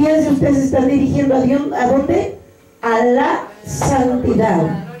 Sus pies de usted se están dirigiendo a Dios, ¿a dónde? A la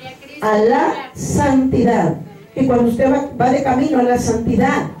santidad. A la santidad. Y cuando usted va de camino a la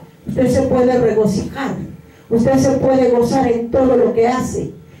santidad, usted se puede regocijar. Usted se puede gozar en todo lo que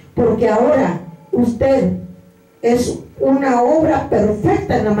hace. Porque ahora usted es una obra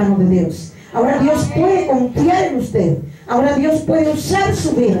perfecta en la mano de Dios. Ahora Dios puede confiar en usted. Ahora Dios puede usar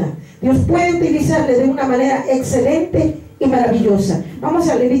su vida. Dios puede utilizarle de una manera excelente y maravillosa. Vamos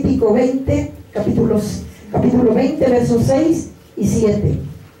a Levítico 20, capítulo 20, versos 6 y 7.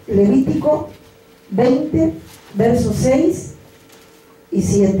 Levítico 20, versos 6 y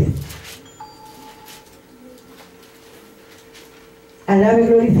 7. Alabe y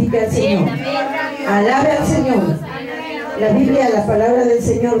glorifique al Señor. Alabe al Señor. La Biblia, la palabra del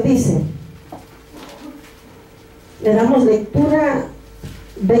Señor dice, le damos lectura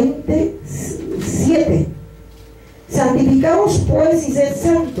 27. Santificaos pues y sed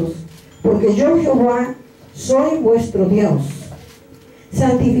santos, porque yo Jehová soy vuestro Dios.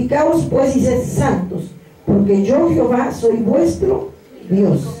 Santificaos pues y sed santos, porque yo Jehová soy vuestro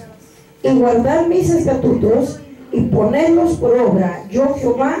Dios. Y guardad mis estatutos y ponedlos por obra, yo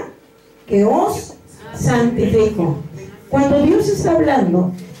Jehová que os santifico. Cuando Dios está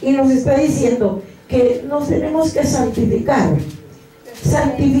hablando y nos está diciendo que nos tenemos que santificar,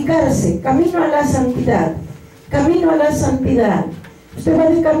 santificarse, camino a la santidad, camino a la santidad. Usted va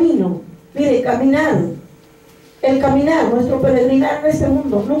de camino, mire, caminar, el caminar, nuestro peregrinar en este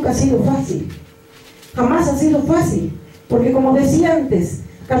mundo nunca ha sido fácil, jamás ha sido fácil, porque como decía antes,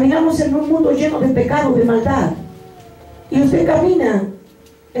 caminamos en un mundo lleno de pecado, de maldad, y usted camina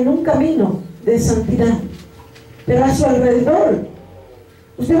en un camino de santidad, pero a su alrededor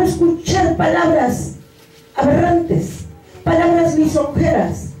usted va a escuchar palabras aberrantes, palabras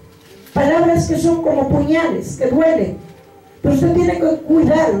lisonjeras, palabras que son como puñales, que duelen. Pero usted tiene que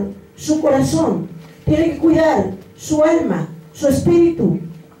cuidar su corazón, tiene que cuidar su alma, su espíritu.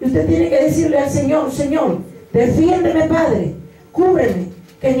 Y usted tiene que decirle al Señor, Señor, defiéndeme, Padre, cúbreme,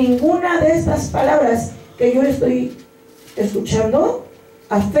 que ninguna de estas palabras que yo estoy escuchando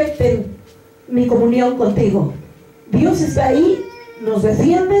afecten mi comunión contigo. Dios está ahí, nos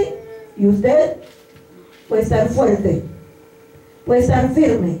defiende, y usted puede estar fuerte, puede estar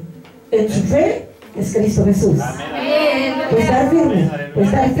firme en su fe, que es Cristo Jesús. Puede estar firme, puede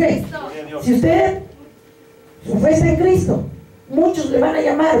estar en fe. Si usted, su fe está en Cristo, muchos le van a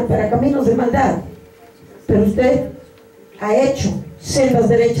llamar para caminos de maldad, pero usted ha hecho sendas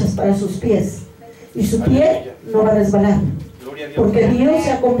derechas para sus pies, y su pie no va a resbalar, porque Dios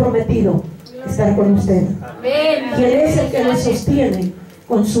se ha comprometido a estar con usted. Y Él es el que lo sostiene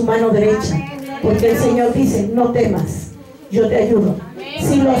con su mano derecha, porque el Señor dice, no temas, yo te ayudo.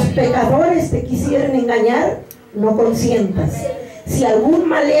 Si los pecadores te quisieran engañar, no consientas. Si algún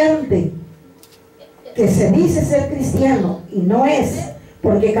maleante que se dice ser cristiano y no es,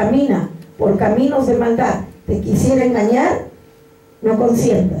 porque camina por caminos de maldad, te quisiera engañar, no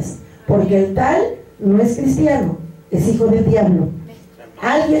consientas, porque el tal no es cristiano, es hijo del diablo.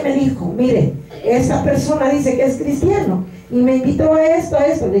 Alguien me dijo, mire, esta persona dice que es cristiano y me invitó a esto,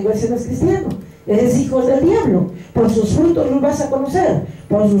 le digo, ese no es cristiano, eres hijo del diablo. Por sus frutos los vas a conocer,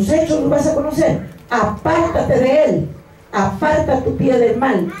 por sus hechos los vas a conocer. Apártate de él, aparta tu pie del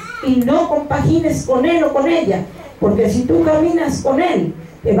mal y no compagines con él o con ella, porque si tú caminas con él,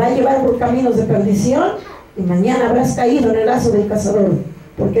 te va a llevar por caminos de perdición y mañana habrás caído en el lazo del cazador,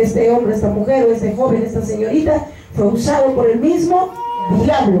 porque este hombre, esta mujer o este joven, esta señorita fue usado por el mismo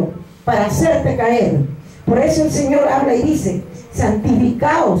diablo para hacerte caer. Por eso el Señor habla y dice,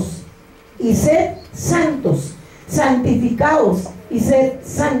 santificaos y sed santos. Santificaos y sed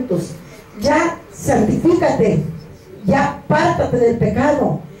santos. Ya santifícate, ya apártate del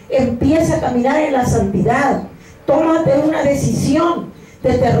pecado, empieza a caminar en la santidad, tómate una decisión,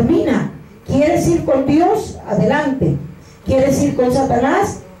 determina. ¿Quieres ir con Dios? Adelante. ¿Quieres ir con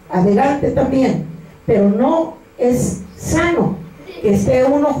Satanás? Adelante también. Pero no es sano que esté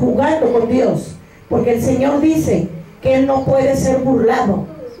uno jugando con Dios, porque el Señor dice que Él no puede ser burlado.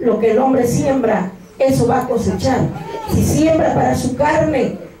 Lo que el hombre siembra, eso va a cosechar. Si siembra para su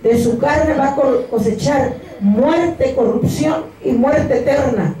carne, de su carne va a cosechar muerte, corrupción y muerte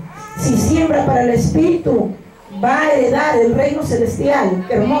eterna. Si siembra para el Espíritu, va a heredar el reino celestial.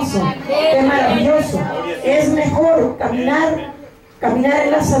 Qué hermoso, qué maravilloso. Es mejor caminar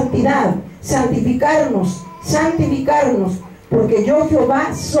en la santidad, santificarnos, porque yo,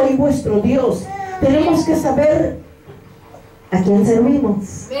 Jehová, soy vuestro Dios. Tenemos que saber a quién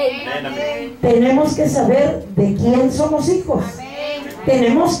servimos. Tenemos que saber de quién somos hijos.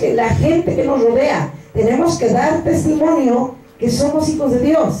 Tenemos que, la gente que nos rodea, tenemos que dar testimonio que somos hijos de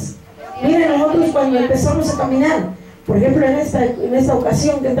Dios. Miren, nosotros cuando empezamos a caminar, por ejemplo en esta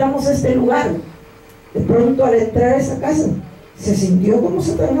ocasión que entramos a este lugar, de pronto al entrar a esa casa, se sintió como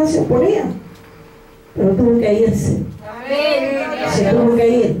Satanás se oponía, pero tuvo que irse. Se tuvo que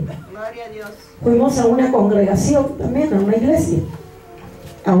ir. Fuimos a una congregación también, a una iglesia,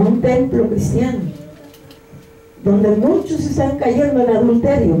 a un templo cristiano, donde muchos están cayendo en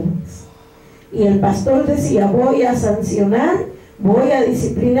adulterio. Y el pastor decía: voy a sancionar, voy a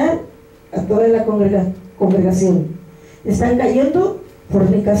disciplinar a toda la congregación. Están cayendo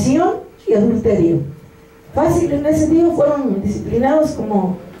fornicación y adulterio. Fácil, en ese día fueron disciplinados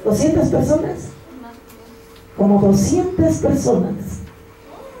como 200 personas. Como 200 personas.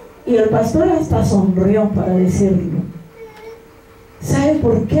 Y el pastor hasta sonrió para decirlo. ¿Sabe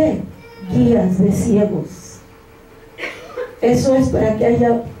por qué? Guías de ciegos. Eso es para que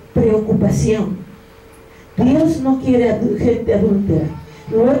haya preocupación. Dios no quiere gente adúltera.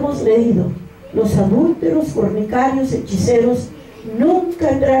 Lo hemos leído. Los adúlteros, fornicarios, hechiceros nunca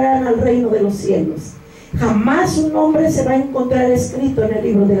entrarán al reino de los cielos. Jamás un nombre se va a encontrar escrito en el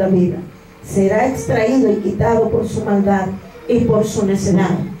libro de la vida. Será extraído y quitado por su maldad y por su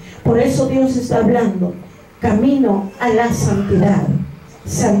necedad. Por eso Dios está hablando: camino a la santidad.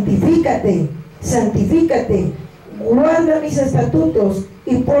 Santifícate, santifícate, guarda mis estatutos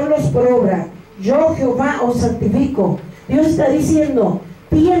y ponlos por obra. Yo, Jehová, os santifico. Dios está diciendo: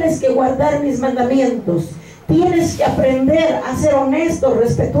 tienes que guardar mis mandamientos, tienes que aprender a ser honesto,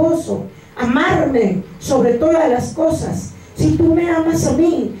 respetuoso, amarme sobre todas las cosas. Si tú me amas a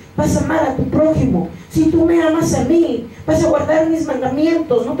mí, vas a amar a tu prójimo. Si tú me amas a mí, vas a guardar mis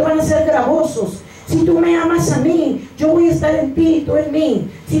mandamientos, no te van a ser gravosos. Si tú me amas a mí, yo voy a estar en ti y tú en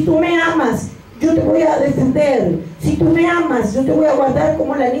mí. Si tú me amas, yo te voy a defender. Si tú me amas, yo te voy a guardar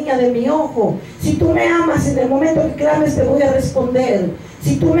como la niña de mi ojo. Si tú me amas, en el momento que clames te voy a responder.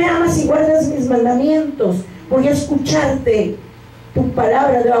 Si tú me amas y guardas mis mandamientos, voy a escucharte. Tu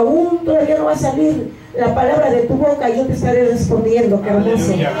palabra, de aún todavía no va a salir la palabra de tu boca y yo te estaré respondiendo,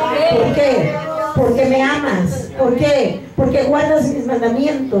 hermoso. ¿Por qué? Porque me amas. ¿Por qué? Porque guardas mis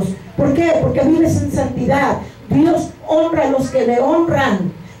mandamientos. ¿Por qué? Porque vives en santidad. Dios honra a los que le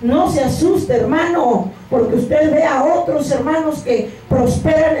honran. No se asuste, hermano, porque usted ve a otros hermanos que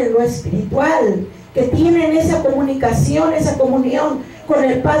prosperan en lo espiritual, que tienen esa comunicación, esa comunión con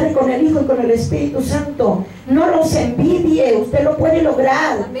el Padre, con el Hijo y con el Espíritu Santo. No los envidie, usted lo puede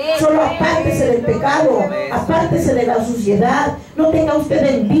lograr. Solo apártese del pecado, apártese de la suciedad. No tenga usted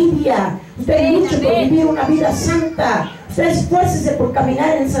envidia. Usted luche por vivir una vida santa. Usted esfuércese por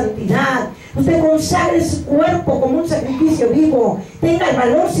caminar en santidad. Usted consagre su cuerpo como un sacrificio vivo. Tenga el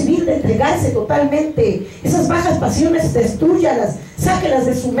valor civil de entregarse totalmente. Esas bajas pasiones, destróyalas, sáquelas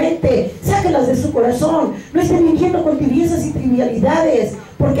de su mente, sáquelas de su corazón. No esté viviendo con tibiezas y trivialidades,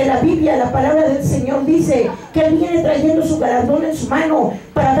 porque la Biblia, la palabra del Señor dice que Él viene trayendo su galardón en su mano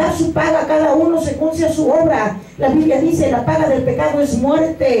para dar su paga a cada uno según sea su obra. La Biblia dice: la paga del pecado es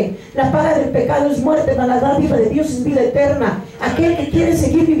muerte. La paga del pecado es muerte, mas la dádiva de Dios es vida eterna. Aquel que quiere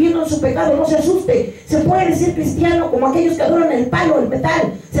seguir viviendo en su pecado, no se asuste. Se puede decir cristiano como aquellos que adoran el palo, el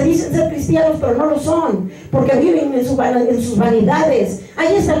metal. Se dicen ser cristianos, pero no lo son, porque viven en sus vanidades.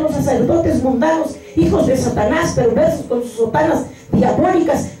 Ahí están los sacerdotes mundanos, hijos de Satanás, perversos con sus sotanas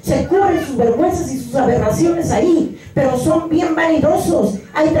diabólicas. Se cubren sus vergüenzas y sus aberraciones ahí, pero son bien vanidosos.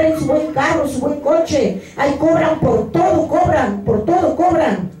 Ahí traen su buen carro, su buen coche. Ahí cobran por todo, cobran, por todo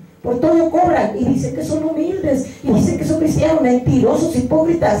cobran. Por todo cobran, y dicen que son humildes, y dicen que son cristianos. Mentirosos,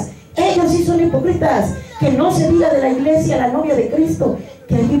 hipócritas. Ellos sí son hipócritas. Que no se diga de la iglesia, la novia de Cristo,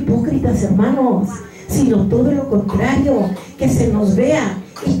 que hay hipócritas, hermanos, sino todo lo contrario, que se nos vea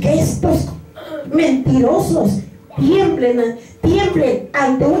y que estos mentirosos tiemblen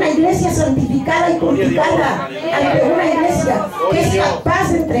ante una iglesia santificada y purificada, ante una iglesia que es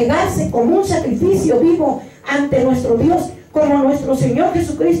capaz de entregarse como un sacrificio vivo ante nuestro Dios, como nuestro Señor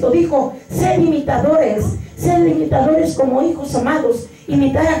Jesucristo dijo: sed imitadores como hijos amados,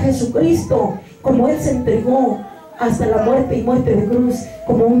 imitar a Jesucristo como Él se entregó hasta la muerte y muerte de cruz,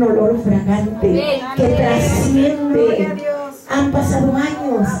 como un olor fragante que trasciende. Han pasado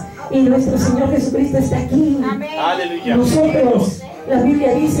años y nuestro Señor Jesucristo está aquí. Aleluya. Nosotros, la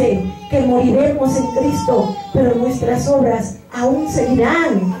Biblia dice que moriremos en Cristo, pero nuestras obras aún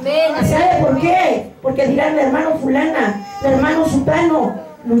seguirán. ¿Sabe por qué? Porque dirán: el hermano fulana, el hermano sutano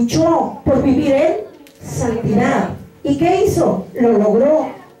luchó por vivir en santidad. ¿Y qué hizo? Lo logró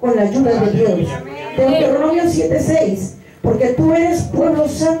con la ayuda de Dios. Deuteronomio 7:6: porque tú eres pueblo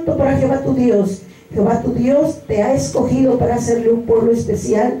santo para Jehová tu Dios. Jehová tu Dios te ha escogido para hacerle un pueblo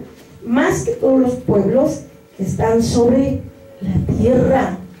especial, más que todos los pueblos que están sobre la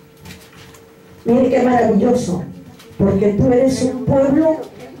tierra. Mire qué maravilloso, porque tú eres un pueblo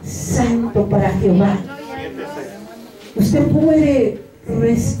santo para Jehová. Usted puede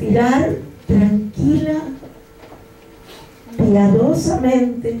respirar tranquila,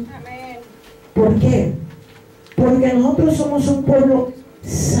 piadosamente. ¿Por qué? Porque nosotros somos un pueblo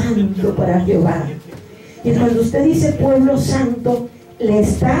santo para Jehová. Y cuando usted dice pueblo santo, le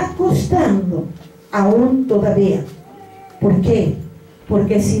está costando aún todavía. ¿Por qué?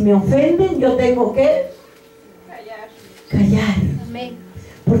 Porque si me ofenden, yo tengo que callar.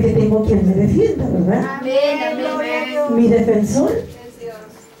 Porque tengo quien me defienda, ¿verdad? Mi defensor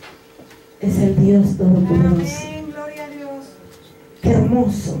es el Dios Todopoderoso. Qué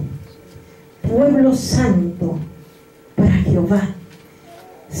hermoso. Pueblo santo para Jehová.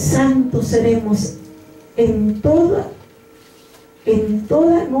 Santos seremos en toda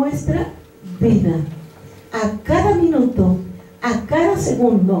nuestra vida, a cada minuto, a cada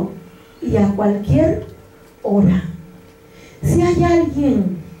segundo y a cualquier hora. Si hay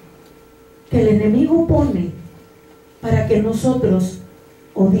alguien que el enemigo pone para que nosotros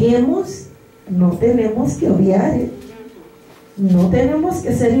odiemos, no tenemos que odiar, no tenemos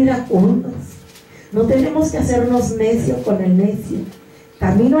que ser iracundos, no tenemos que hacernos necios con el necio.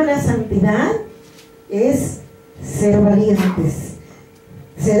 Camino a la santidad es ser valientes,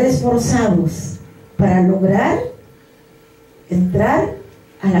 ser esforzados para lograr entrar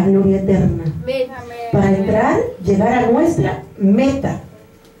a la gloria eterna, para llegar a nuestra meta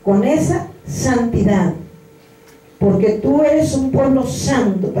con esa santidad, porque tú eres un pueblo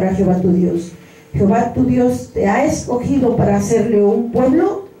santo para Jehová tu Dios. Jehová tu Dios te ha escogido para hacerle un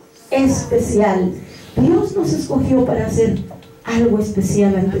pueblo especial. Dios nos escogió para hacer algo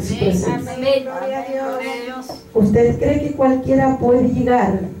especial ante su presencia. ¿Usted cree que cualquiera puede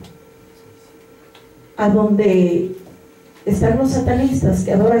llegar a donde están los satanistas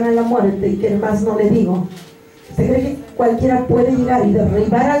que adoran a la muerte y que más no le digo? ¿Usted cree que cualquiera puede llegar y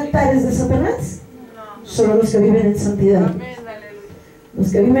derribar altares de Satanás? Solo los que viven en santidad.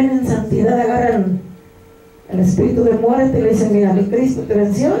 Los que viven en santidad agarran al espíritu de muerte y le dicen: mira, mi Cristo te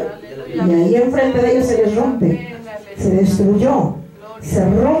venció, y ahí enfrente de ellos se les rompe, se destruyó, se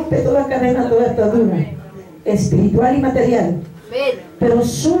rompe toda cadena, toda atadura espiritual y material. Pero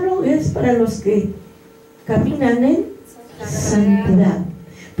solo es para los que caminan en santidad.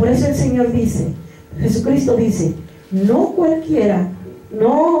 Por eso el Señor dice, Jesucristo dice: no cualquiera,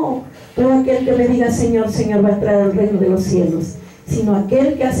 no todo aquel que me diga Señor, Señor va a entrar al reino de los cielos, sino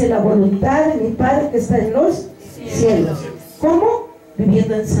aquel que hace la voluntad de mi Padre que está en los cielos. ¿Cómo?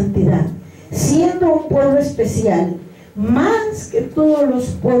 Viviendo en santidad, siendo un pueblo especial, más que todos los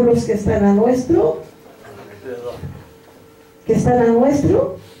pueblos que están a nuestro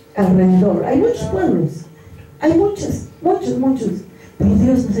alrededor. Hay muchos pueblos, hay muchos, pero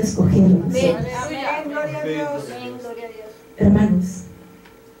Dios nos escogió. Hermanos,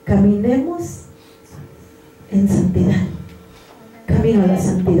 caminemos en santidad. Camino a la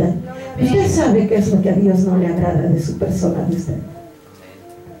santidad. Usted sabe qué es lo que a Dios no le agrada de su persona, de usted,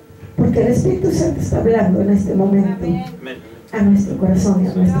 porque el Espíritu Santo está hablando en este momento a nuestro corazón y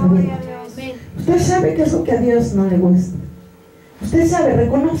a nuestra vida. Usted sabe qué es lo que a Dios no le gusta. Usted sabe,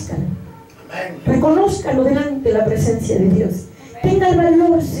 reconózcalo delante de la presencia de Dios. Tenga el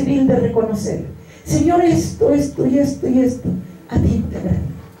valor civil de reconocer: Señor, esto y esto a ti te agrada.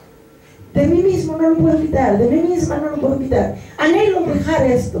 De mí mismo no lo puedo quitar, de mí misma no lo puedo quitar. Anhelo dejar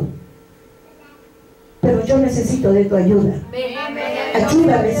esto, pero yo necesito de tu ayuda.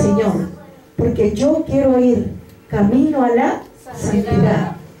 Ayúdame, Señor, porque yo quiero ir camino a la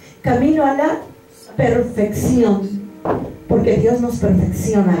santidad. Camino a la perfección, porque Dios nos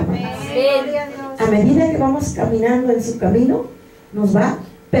perfecciona, hermanos. A medida que vamos caminando en su camino, nos va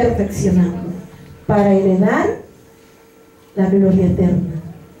perfeccionando para heredar la gloria eterna.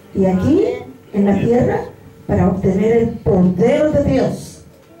 Y aquí, en la tierra, para obtener el poder de Dios,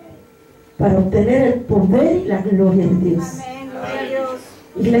 para obtener el poder y la gloria de Dios.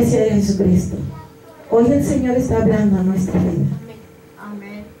 Iglesia de Jesucristo, hoy el Señor está hablando a nuestra vida.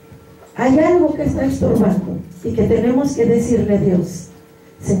 Hay algo que está estorbando y que tenemos que decirle a Dios: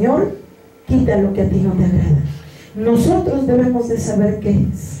 Señor, quita lo que a ti no te agrada. Nosotros debemos de saber qué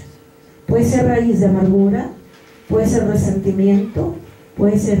es. Puede ser raíz de amargura, puede ser resentimiento,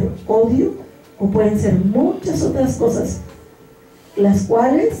 puede ser odio, o pueden ser muchas otras cosas, las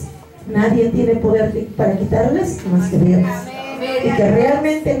cuales nadie tiene poder para quitarlas más que Dios. Y que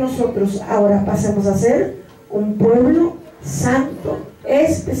realmente nosotros ahora pasemos a ser un pueblo santo,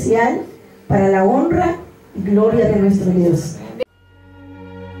 especial, para la honra y gloria de nuestro Dios.